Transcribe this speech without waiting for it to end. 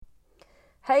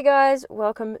Hey guys,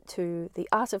 welcome to the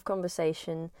Art of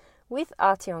Conversation with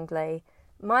Arti Anglais.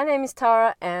 My name is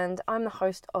Tara and I'm the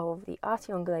host of the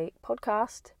Arti Anglais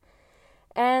podcast.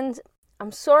 And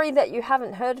I'm sorry that you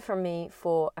haven't heard from me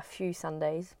for a few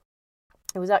Sundays.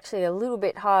 It was actually a little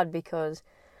bit hard because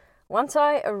once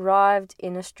I arrived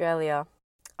in Australia,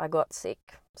 I got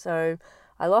sick. So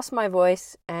I lost my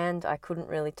voice and I couldn't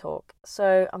really talk.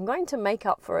 So I'm going to make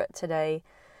up for it today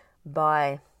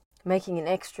by making an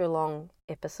extra long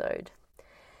episode.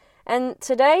 And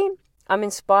today I'm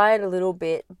inspired a little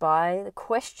bit by the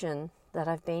question that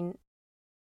I've been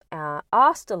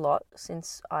asked a lot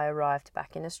since I arrived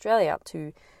back in Australia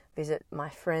to visit my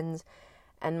friends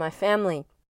and my family.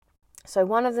 So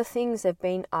one of the things they've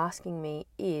been asking me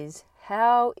is,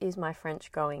 how is my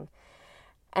French going?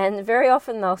 And very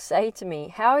often they'll say to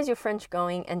me, how is your French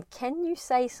going? And can you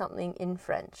say something in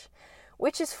French?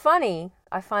 Which is funny.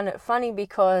 I find it funny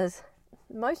because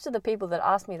most of the people that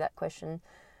ask me that question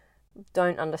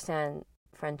don't understand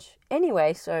French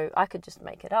anyway, so I could just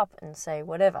make it up and say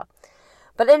whatever.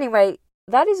 But anyway,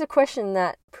 that is a question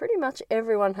that pretty much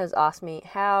everyone has asked me,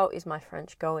 how is my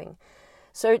French going?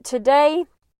 So today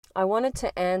I wanted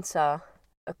to answer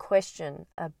a question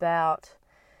about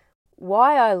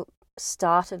why I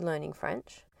started learning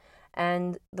French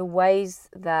and the ways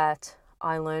that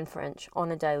I learn French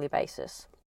on a daily basis.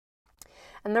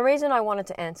 And the reason I wanted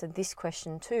to answer this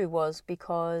question too was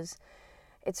because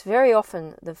it's very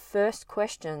often the first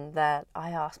question that I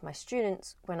ask my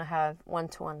students when I have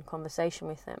one-to-one conversation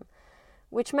with them,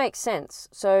 which makes sense.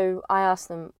 So I ask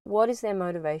them, what is their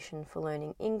motivation for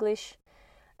learning English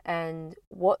and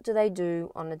what do they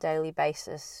do on a daily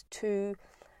basis to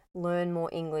learn more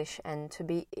English and to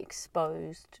be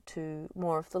exposed to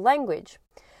more of the language.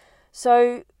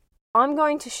 So I'm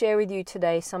going to share with you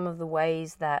today some of the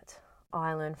ways that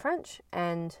I learn French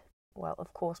and, well,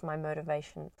 of course, my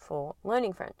motivation for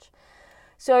learning French.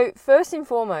 So first and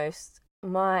foremost,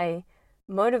 my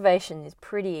motivation is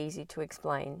pretty easy to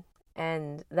explain,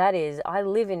 and that is I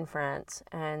live in France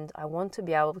and I want to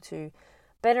be able to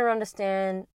better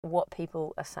understand what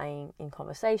people are saying in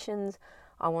conversations.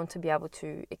 I want to be able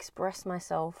to express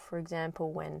myself, for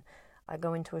example, when I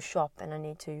go into a shop and I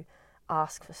need to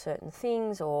ask for certain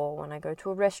things, or when I go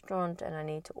to a restaurant and I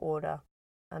need to order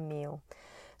a meal.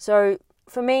 So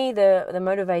for me, the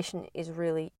motivation is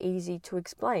really easy to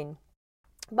explain.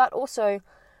 But also,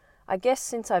 I guess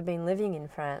since I've been living in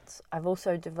France, I've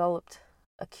also developed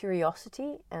a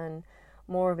curiosity and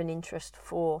more of an interest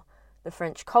for the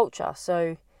French culture.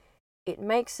 So it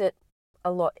makes it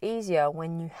a lot easier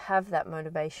when you have that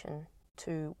motivation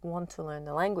to want to learn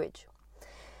the language.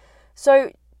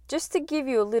 So just to give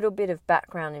you a little bit of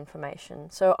background information.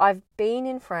 So I've been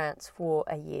in France for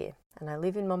a year and I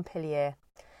live in Montpellier.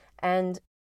 And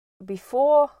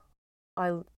before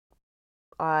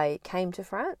I came to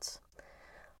France,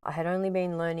 I had only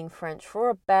been learning French for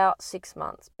about 6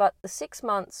 months. But the 6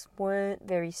 months weren't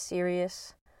very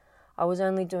serious. I was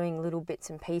only doing little bits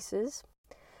and pieces.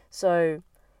 So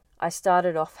I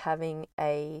started off having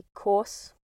a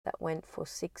course that went for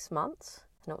 6 months,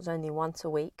 and it was only once a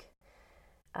week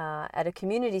at a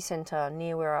community centre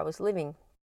near where I was living.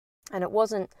 And it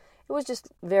was just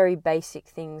very basic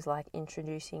things like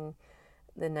introducing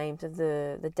the names of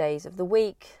the days of the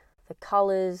week, the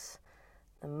colours,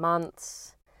 the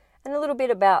months, and a little bit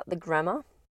about the grammar,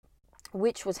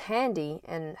 which was handy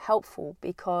and helpful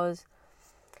because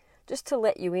just to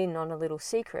let you in on a little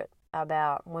secret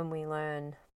about when we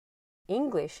learn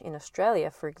English in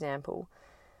Australia, for example,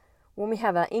 when we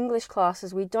have our English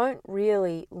classes, we don't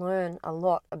really learn a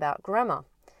lot about grammar.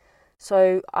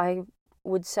 So I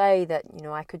would say that,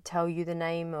 I could tell you the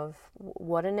name of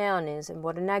what a noun is and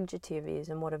what an adjective is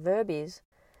and what a verb is.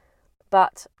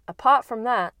 But apart from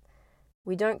that,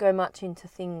 we don't go much into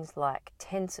things like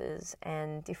tenses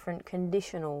and different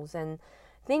conditionals and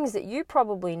things that you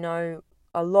probably know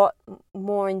a lot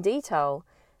more in detail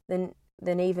than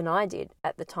even I did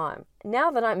at the time.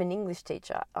 Now that I'm an English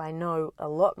teacher, I know a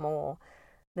lot more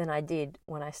than I did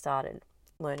when I started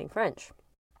learning French.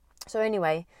 So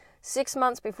anyway, 6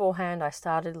 months beforehand, I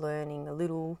started learning a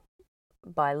little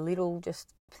by little,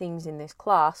 just things in this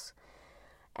class.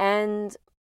 And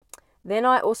then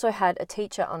I also had a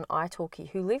teacher on italki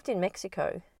who lived in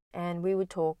Mexico, and we would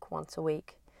talk once a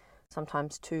week,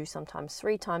 sometimes 2, sometimes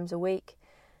 3 times a week,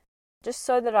 just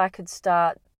so that I could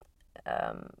start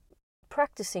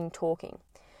practicing talking.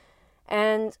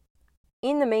 And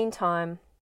in the meantime,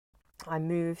 I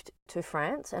moved to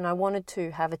France and I wanted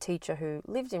to have a teacher who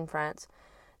lived in France.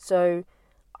 So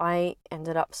I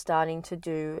ended up starting to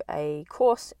do a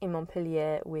course in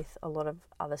Montpellier with a lot of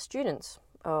other students.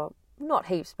 Not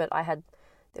heaps, but I had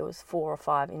there was 4 or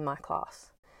 5 in my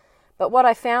class. But what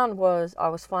I found was I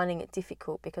was finding it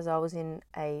difficult because I was in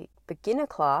a beginner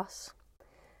class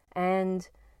and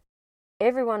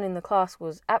everyone in the class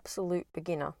was absolute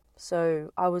beginner.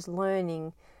 So I was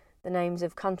learning the names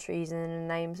of countries and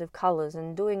the names of colours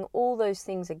and doing all those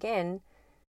things again,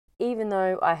 even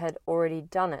though I had already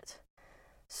done it.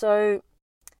 So,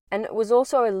 and it was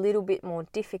also a little bit more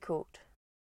difficult,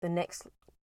 the next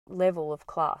level of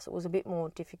class. It was a bit more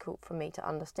difficult for me to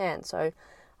understand. So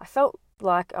I felt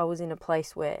like I was in a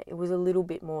place where it was a little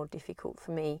bit more difficult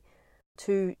for me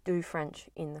to do French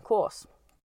in the course.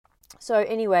 So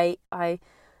anyway, I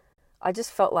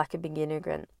just felt like a beginner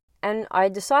again. And I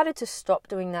decided to stop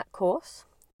doing that course.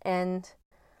 And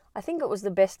I think it was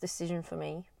the best decision for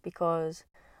me because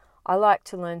I like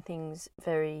to learn things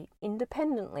very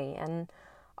independently, and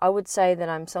I would say that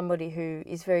I'm somebody who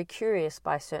is very curious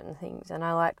by certain things, and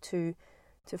I like to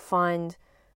find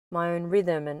my own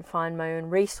rhythm and find my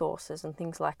own resources and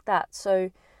things like that.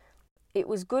 So it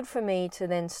was good for me to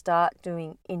then start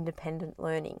doing independent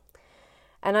learning.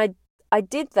 And I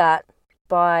did that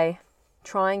by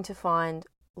trying to find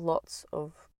lots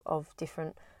of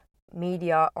different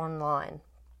media online.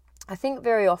 I think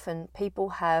very often people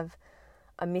have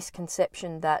a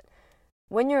misconception that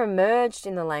when you're immersed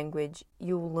in the language,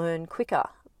 you'll learn quicker.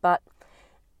 But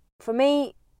for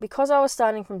me, because I was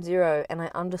starting from zero and I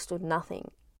understood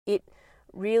nothing, it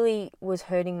really was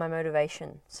hurting my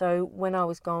motivation. So when I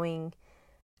was going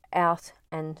out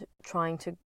and trying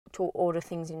to order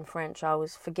things in French, I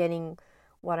was forgetting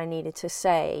what I needed to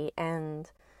say,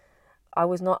 and I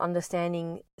was not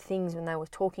understanding things when they were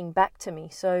talking back to me.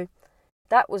 So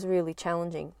that was really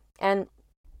challenging. And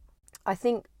I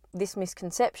think this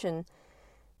misconception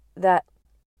that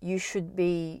you should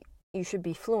be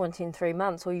fluent in 3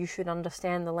 months, or you should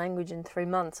understand the language in 3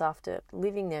 months after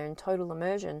living there in total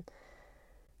immersion,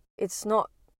 it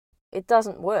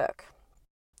doesn't work.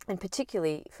 And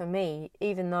particularly for me,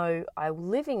 even though I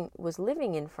was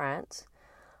living in France,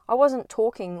 I wasn't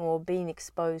talking or being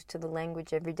exposed to the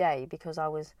language every day because I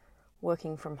was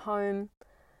working from home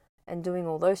and doing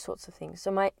all those sorts of things.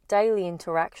 So my daily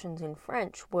interactions in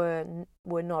French were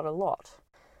not a lot.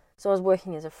 So I was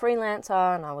working as a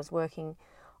freelancer and I was working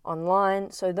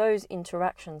online. So those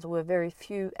interactions were very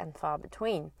few and far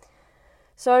between.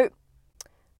 So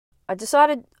I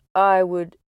decided I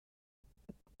would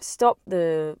stop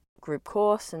the group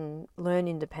course and learn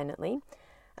independently.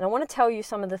 And I want to tell you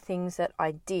some of the things that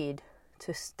I did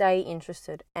to stay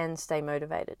interested and stay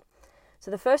motivated. So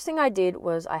the first thing I did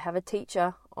was I have a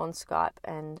teacher on Skype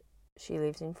and she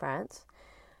lives in France.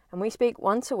 And we speak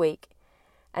once a week.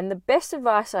 And the best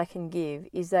advice I can give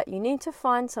is that you need to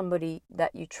find somebody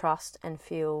that you trust and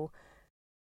feel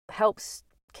helps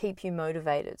keep you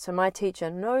motivated. So my teacher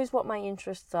knows what my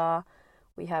interests are.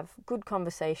 We have good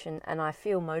conversation and I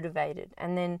feel motivated.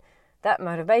 And then that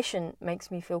motivation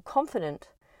makes me feel confident.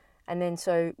 And then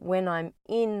so when I'm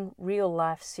in real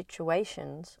life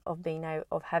situations of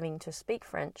having to speak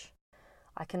French,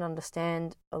 I can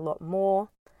understand a lot more.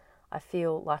 I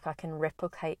feel like I can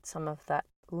replicate some of that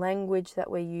language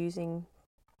that we're using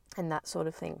and that sort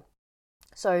of thing.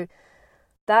 So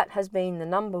that has been the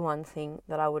number one thing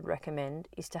that I would recommend,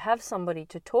 is to have somebody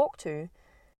to talk to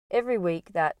every week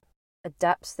that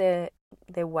adapts their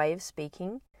way of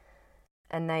speaking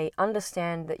and they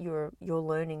understand that you're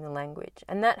learning the language,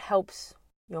 and that helps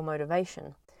your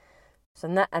motivation. So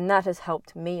that has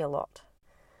helped me a lot.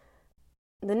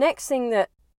 The next thing that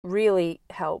really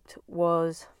helped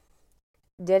was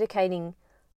dedicating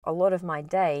a lot of my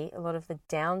day, a lot of the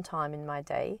downtime in my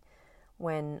day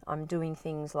when I'm doing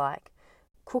things like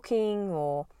cooking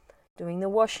or doing the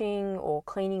washing or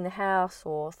cleaning the house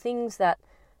or things that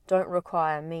don't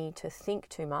require me to think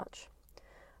too much.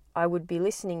 I would be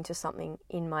listening to something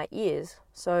in my ears.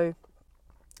 So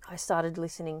I started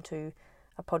listening to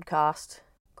a podcast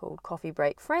called Coffee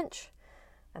Break French,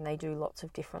 and they do lots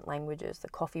of different languages, the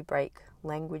Coffee Break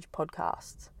language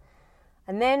podcasts.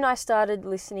 And then I started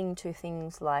listening to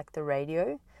things like the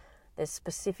radio. There's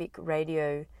specific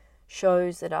radio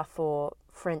shows that are for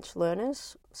French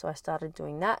learners, so I started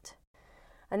doing that.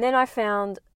 And then I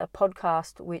found a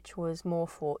podcast which was more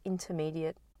for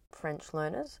intermediate French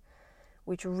learners,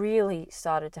 which really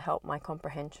started to help my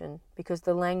comprehension because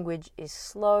the language is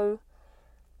slow,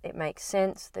 it makes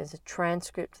sense, there's a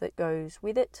transcript that goes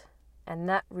with it, and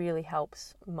that really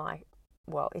helps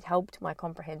it helped my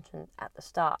comprehension at the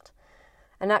start.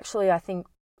 And actually, I think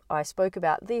I spoke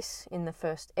about this in the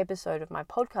first episode of my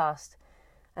podcast,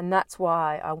 and that's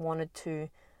why I wanted to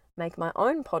make my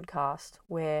own podcast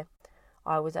where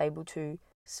I was able to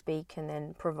speak and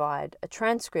then provide a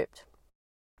transcript.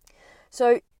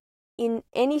 So in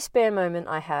any spare moment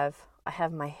I have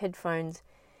my headphones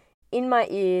in my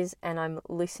ears and I'm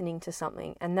listening to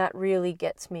something, and that really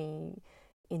gets me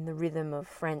in the rhythm of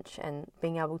French and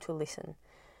being able to listen.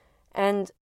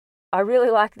 And I really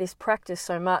like this practice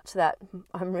so much that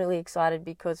I'm really excited,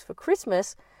 because for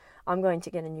Christmas I'm going to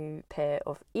get a new pair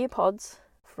of earpods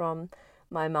from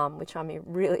my mum, which I'm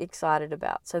really excited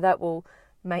about. So that will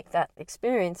make that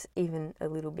experience even a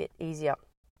little bit easier.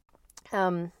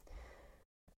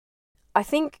 I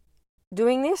think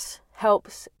doing this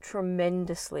helps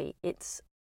tremendously. It's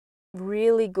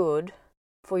really good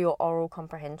for your oral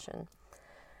comprehension.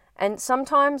 And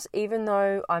sometimes, even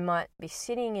though I might be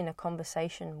sitting in a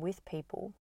conversation with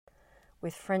people,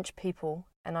 with French people,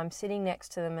 and I'm sitting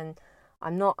next to them and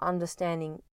I'm not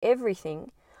understanding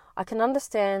everything, I can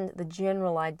understand the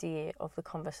general idea of the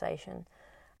conversation.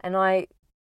 And I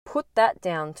put that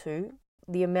down to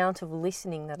the amount of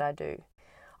listening that I do.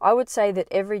 I would say that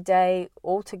every day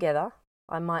altogether,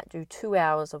 I might do 2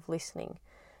 hours of listening.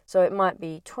 So it might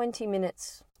be 20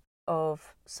 minutes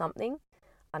of something,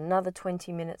 another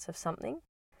 20 minutes of something.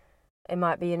 It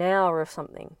might be an hour of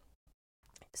something.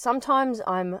 Sometimes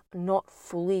I'm not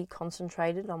fully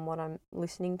concentrated on what I'm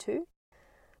listening to,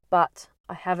 but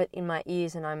I have it in my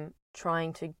ears and I'm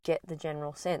trying to get the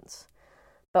general sense.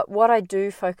 But what I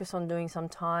do focus on doing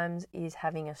sometimes is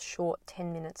having a short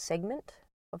 10-minute segment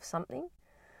of something.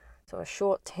 So a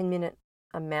short 10-minute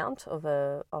amount of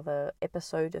a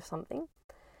episode of something.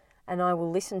 And I will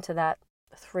listen to that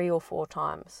 3 or 4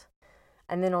 times.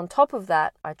 And then on top of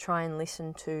that, I try and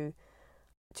listen to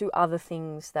other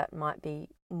things that might be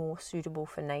more suitable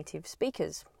for native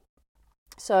speakers.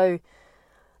 So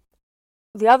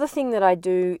the other thing that I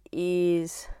do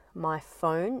is my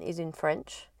phone is in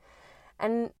French.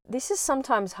 And this is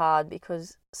sometimes hard,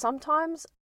 because sometimes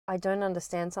I don't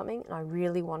understand something and I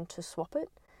really want to swap it,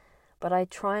 but I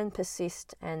try and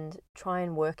persist and try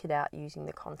and work it out using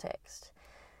the context.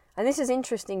 And this is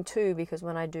interesting too, because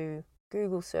when I do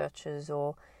Google searches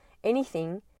or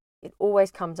anything, it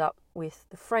always comes up with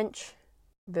the French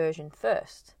version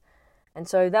first. And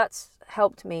so that's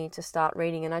helped me to start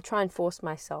reading, and I try and force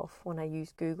myself when I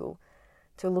use Google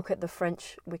to look at the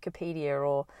French Wikipedia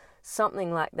or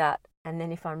something like that. And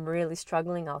then if I'm really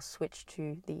struggling, I'll switch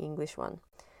to the English one.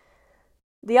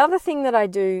 The other thing that I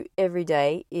do every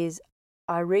day is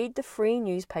I read the free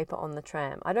newspaper on the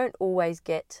tram. I don't always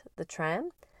get the tram,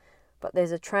 but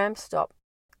there's a tram stop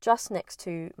just next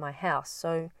to my house.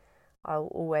 So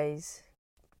I'll always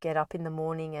get up in the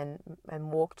morning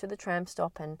and walk to the tram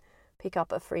stop and pick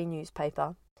up a free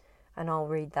newspaper, and I'll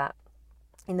read that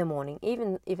in the morning,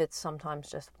 even if it's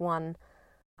sometimes just one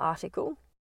article,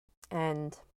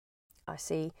 and I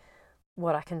see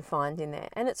what I can find in there.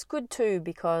 And it's good too,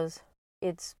 because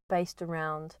it's based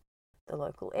around the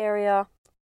local area.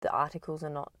 The articles are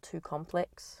not too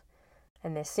complex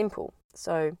and they're simple.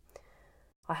 So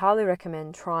I highly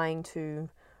recommend trying to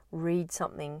read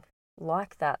something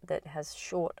like that has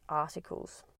short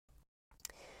articles.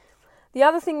 The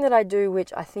other thing that I do,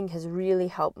 which I think has really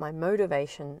helped my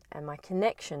motivation and my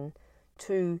connection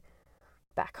to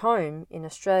back home in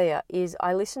Australia, is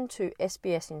I listen to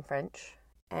SBS in French,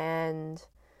 and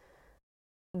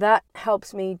that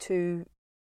helps me to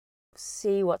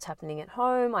see what's happening at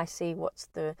home. I see what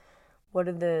are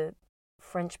the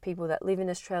French people that live in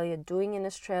Australia doing in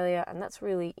Australia, and that's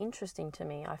really interesting to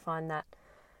me. I find that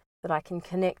I can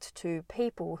connect to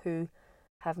people who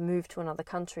have moved to another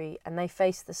country and they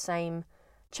face the same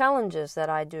challenges that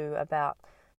I do about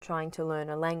trying to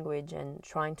learn a language and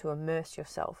trying to immerse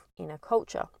yourself in a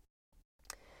culture.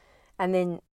 And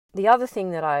then the other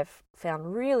thing that I've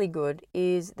found really good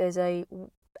is there's a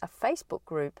Facebook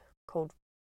group called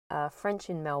French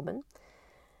in Melbourne,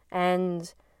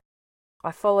 and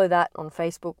I follow that on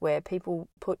Facebook, where people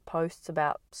put posts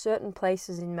about certain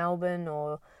places in Melbourne,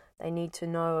 or they need to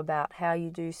know about how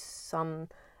you do some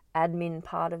admin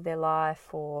part of their life,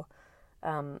 or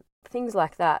things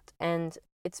like that. And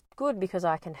it's good because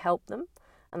I can help them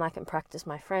and I can practice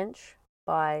my French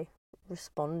by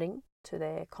responding to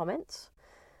their comments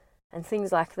and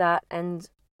things like that, and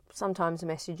sometimes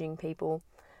messaging people,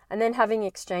 and then having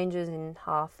exchanges in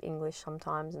half English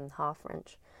sometimes and half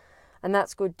French. And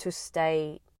that's good to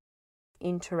stay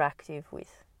interactive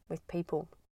with people.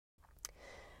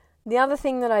 The other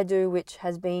thing that I do, which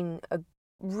has been a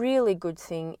really good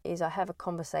thing, is I have a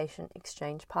conversation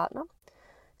exchange partner.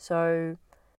 So,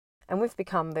 and we've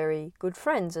become very good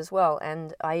friends as well.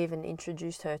 And I even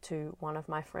introduced her to one of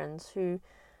my friends who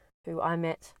I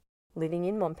met living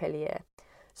in Montpellier.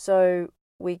 So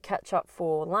we catch up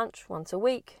for lunch once a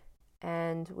week,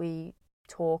 and we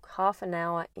talk half an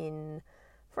hour in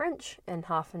French and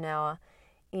half an hour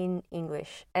in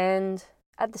English. And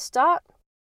at the start,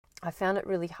 I found it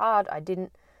really hard. I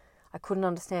couldn't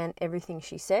understand everything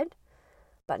she said.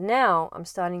 But now I'm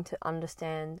starting to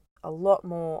understand a lot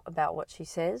more about what she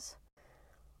says.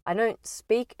 I don't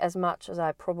speak as much as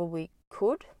I probably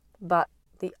could, but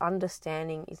the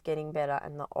understanding is getting better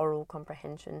and the oral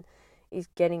comprehension is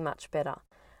getting much better.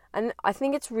 And I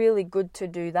think it's really good to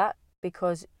do that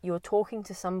because you're talking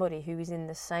to somebody who is in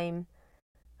the same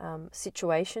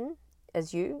situation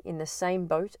as you, in the same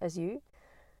boat as you,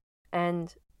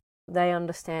 and they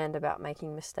understand about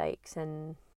making mistakes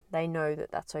and they know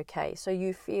that that's okay. So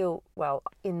you feel, well,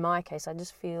 in my case, I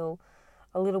just feel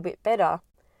a little bit better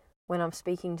when I'm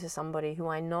speaking to somebody who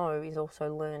I know is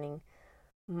also learning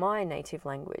my native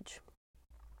language.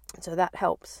 So that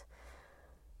helps.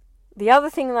 The other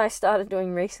thing that I started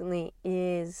doing recently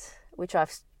is, which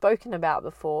I've spoken about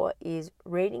before, is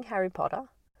reading Harry Potter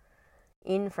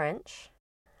in French.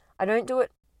 I don't do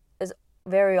it as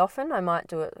very often. I might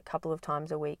do it a couple of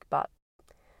times a week, but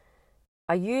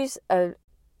I use an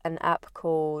app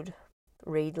called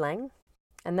Readlang,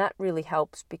 and that really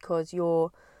helps because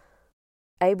you're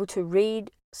able to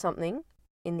read something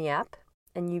in the app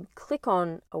and you click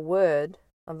on a word,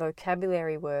 a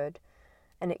vocabulary word,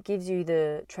 and it gives you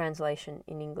the translation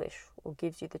in English, or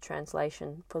gives you the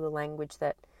translation for the language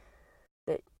that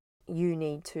you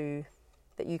need to,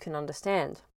 that you can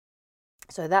understand.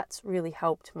 So that's really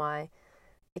helped my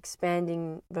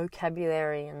expanding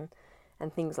vocabulary and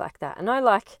things like that. And I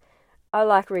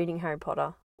like reading Harry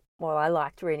Potter. Well, I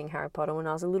liked reading Harry Potter when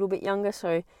I was a little bit younger,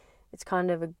 so it's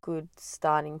kind of a good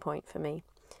starting point for me.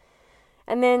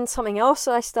 And then something else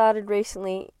I started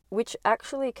recently, which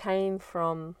actually came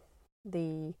from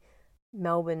the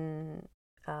Melbourne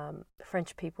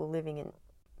French people living in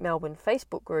Melbourne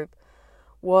Facebook group,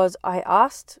 was I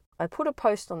put a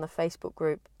post on the Facebook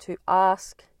group to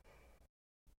ask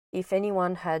if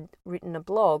anyone had written a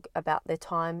blog about their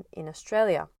time in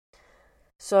Australia.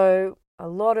 So a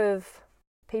lot of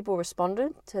people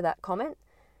responded to that comment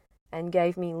and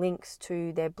gave me links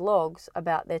to their blogs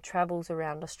about their travels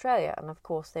around Australia. And of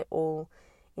course, they're all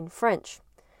in French.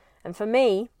 And for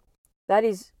me, that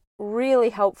is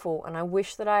really helpful. And I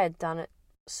wish that I had done it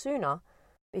sooner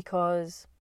because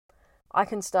I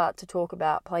can start to talk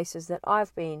about places that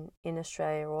I've been in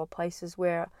Australia, or places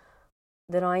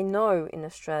that I know in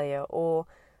Australia, or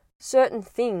certain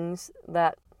things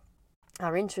that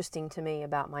are interesting to me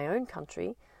about my own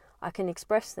country. I can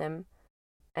express them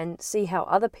and see how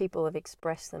other people have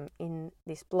expressed them in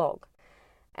this blog.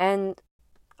 And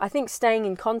I think staying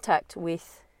in contact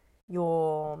with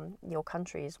your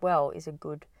country as well is a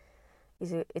good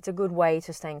way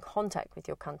to stay in contact with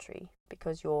your country,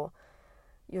 because you're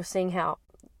seeing how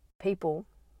people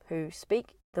who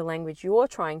speak the language you're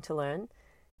trying to learn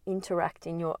interact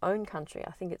in your own country.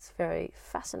 I think it's very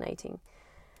fascinating.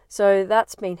 So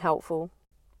that's been helpful.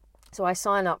 So I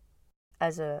sign up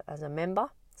as a member,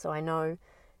 so I know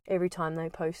every time they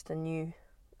post a new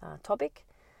topic.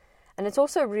 And it's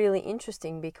also really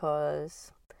interesting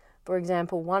because, for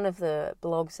example, one of the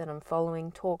blogs that I'm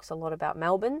following talks a lot about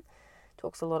Melbourne,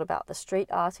 talks a lot about the street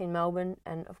art in Melbourne,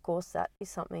 and of course that is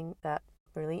something that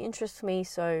really interests me.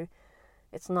 So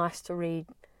it's nice to read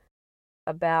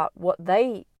about what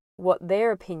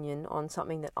their opinion on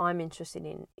something that I'm interested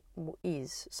in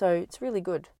is. So it's really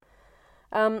good.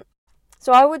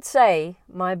 So I would say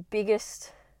my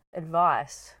biggest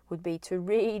advice would be to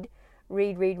read,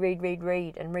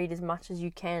 and read as much as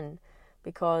you can,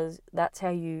 because that's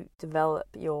how you develop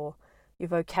your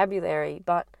vocabulary.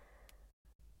 But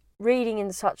reading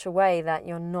in such a way that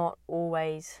you're not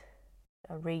always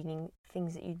reading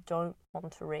things that you don't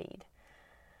want to read.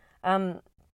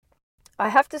 I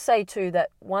have to say too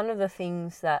that one of the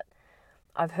things that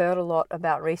I've heard a lot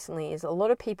about recently is a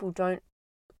lot of people don't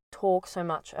talk so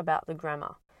much about the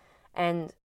grammar,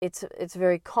 and it's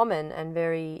very common and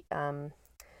very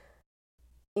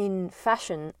in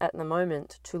fashion at the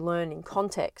moment to learn in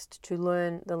context, to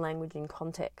learn the language in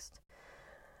context.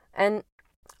 And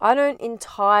I don't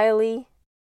entirely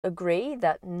agree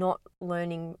that not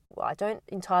looking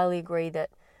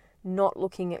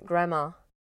at grammar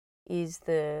is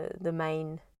the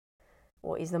main,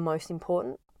 or is the most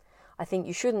important. I think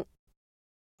you shouldn't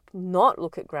not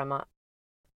look at grammar.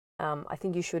 I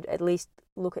think you should at least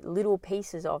look at little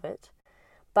pieces of it,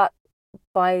 but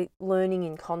by learning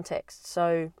in context.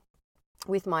 So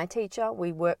with my teacher,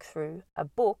 we work through a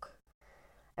book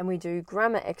and we do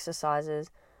grammar exercises,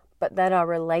 but that are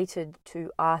related to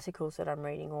articles that I'm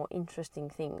reading or interesting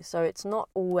things. So it's not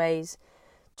always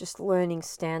just learning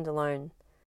standalone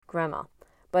grammar,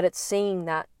 but it's seeing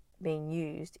that being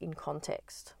used in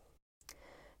context.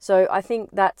 So I think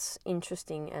that's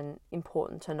interesting and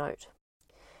important to note.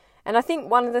 And I think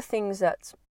one of the things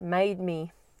that's made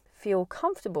me feel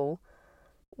comfortable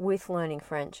with learning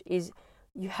French is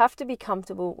you have to be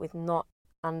comfortable with not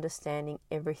understanding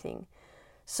everything.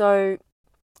 So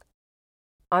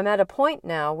I'm at a point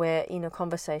now where in a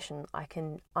conversation I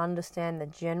can understand the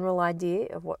general idea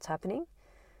of what's happening.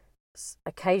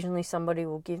 Occasionally somebody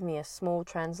will give me a small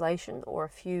translation or a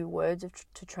few words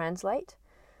to translate.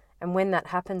 And when that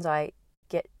happens, I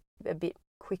get a bit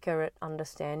quicker at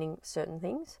understanding certain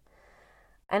things.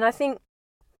 And I think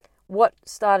what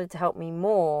started to help me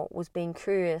more was being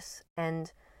curious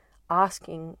and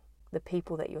asking the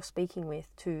people that you're speaking with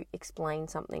to explain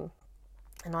something.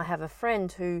 And I have a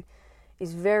friend who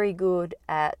is very good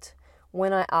at,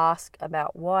 when I ask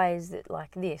about why is it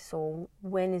like this or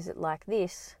when is it like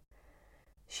this,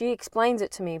 she explains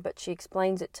it to me, but she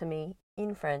explains it to me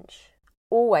in French,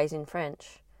 always in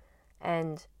French,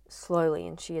 and slowly,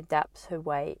 and she adapts her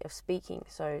way of speaking.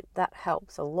 So that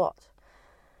helps a lot.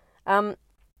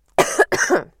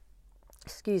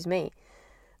 Excuse me.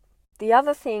 The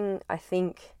other thing I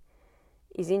think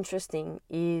is interesting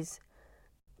is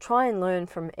try and learn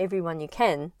from everyone you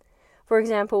can. For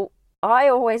example, I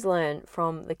always learn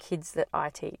from the kids that I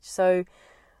teach. So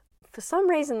for some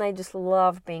reason, they just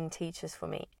love being teachers for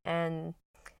me, and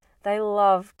they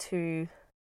love to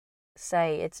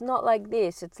say, it's not like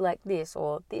this, it's like this,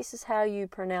 or this is how you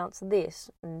pronounce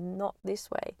this, not this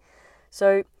way.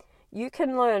 So you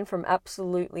can learn from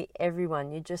absolutely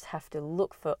everyone. You just have to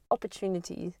look for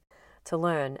opportunities to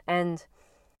learn. And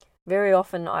very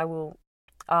often I will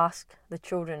ask the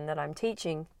children that I'm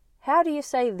teaching, how do you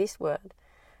say this word?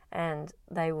 And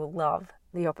they will love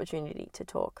the opportunity to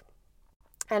talk.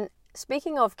 And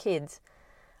speaking of kids,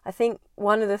 I think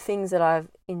one of the things that I've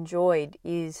enjoyed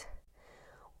is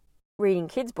reading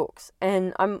kids' books.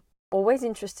 And I'm always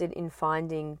interested in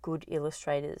finding good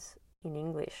illustrators in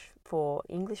English for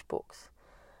English books.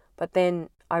 But then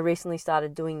I recently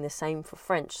started doing the same for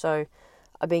French. So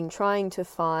I've been trying to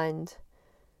find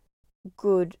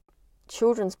good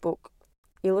children's book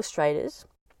illustrators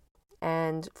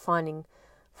and finding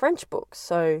French books.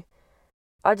 So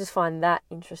I just find that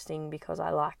interesting because I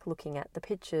like looking at the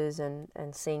pictures and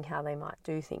seeing how they might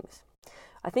do things.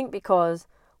 I think because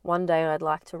one day I'd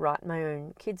like to write my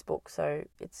own kids' book, so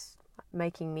it's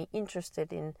making me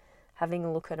interested in having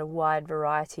a look at a wide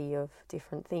variety of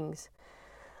different things.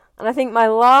 And I think my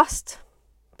last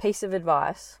piece of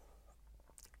advice,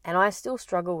 and I still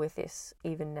struggle with this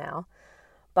even now,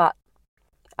 but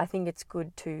I think it's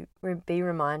good to be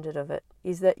reminded of it,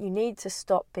 is that you need to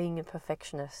stop being a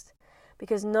perfectionist,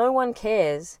 because no one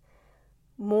cares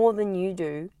more than you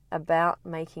do about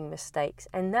making mistakes.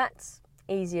 And that's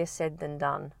easier said than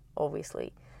done,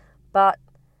 obviously. But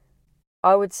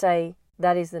I would say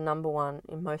that is the number one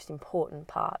and most important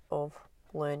part of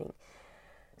learning.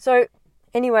 So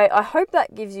anyway, I hope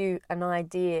that gives you an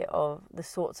idea of the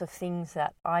sorts of things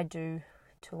that I do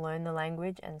to learn the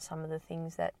language and some of the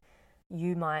things that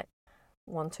you might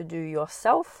want to do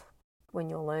yourself when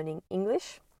you're learning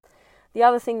English. The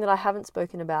other thing that I haven't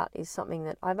spoken about is something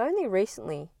that I've only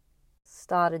recently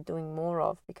started doing more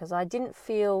of, because I didn't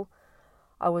feel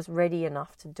I was ready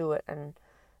enough to do it and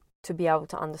to be able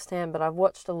to understand. But I've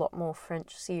watched a lot more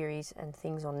French series and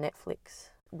things on Netflix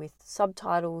with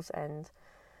subtitles, and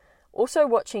also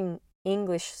watching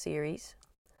English series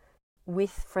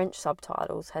with French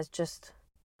subtitles has just,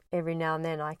 every now and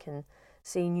then I can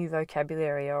see new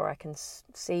vocabulary, or I can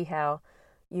see how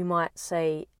you might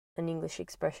say an English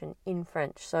expression in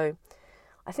French. So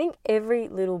I think every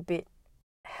little bit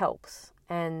helps.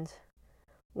 And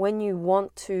when you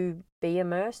want to be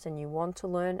immersed and you want to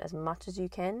learn as much as you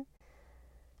can,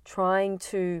 trying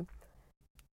to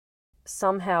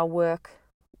somehow work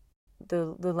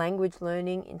the language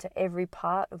learning into every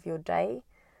part of your day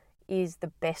is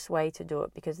the best way to do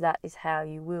it, because that is how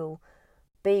you will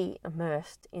be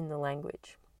immersed in the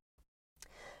language.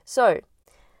 So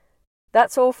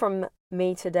that's all from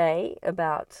me today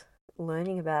about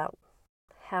learning about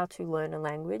how to learn a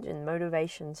language and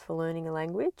motivations for learning a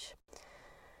language.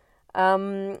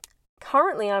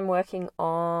 Currently I'm working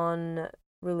on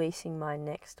releasing my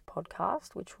next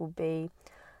podcast, which will be,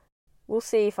 we'll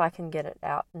see if I can get it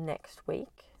out next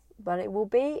week, but it will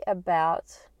be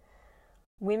about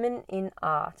women in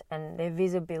art and their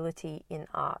visibility in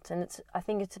art. And I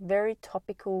think it's a very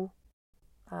topical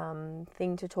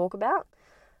thing to talk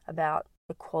about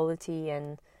equality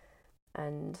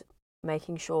and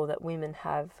making sure that women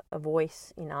have a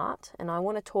voice in art. And I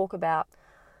want to talk about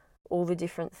all the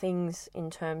different things in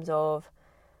terms of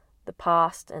the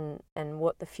past and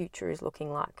what the future is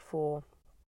looking like for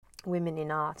women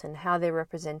in art and how they're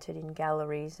represented in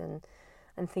galleries and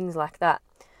things like that.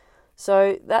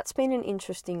 So that's been an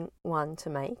interesting one to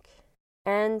make.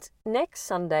 And next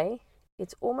Sunday,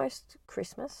 it's almost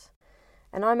Christmas,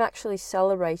 and I'm actually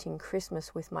celebrating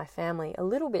Christmas with my family a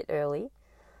little bit early.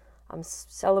 I'm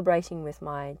celebrating with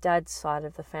my dad's side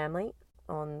of the family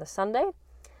on the Sunday,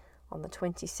 on the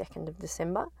 22nd of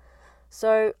December.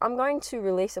 So I'm going to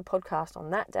release a podcast on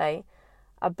that day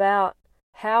about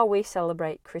how we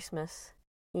celebrate Christmas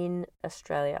in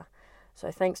Australia. So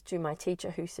thanks to my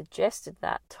teacher who suggested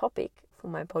that topic for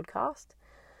my podcast.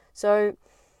 So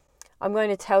I'm going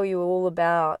to tell you all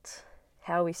about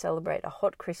how we celebrate a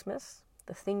hot Christmas,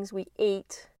 the things we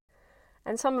eat,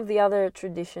 and some of the other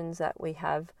traditions that we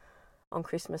have on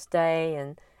Christmas Day,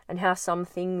 and how some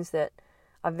things that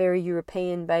are very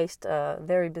European based are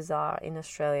very bizarre in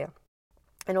Australia.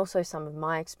 And also some of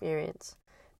my experience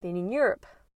being in Europe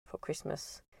for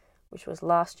Christmas, which was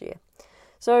last year.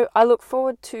 So I look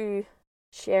forward to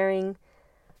sharing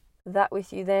that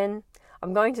with you then.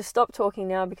 I'm going to stop talking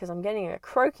now because I'm getting a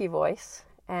croaky voice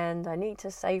and I need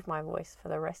to save my voice for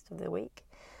the rest of the week.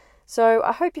 So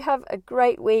I hope you have a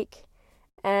great week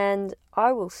and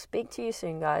I will speak to you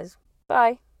soon, guys.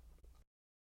 Bye.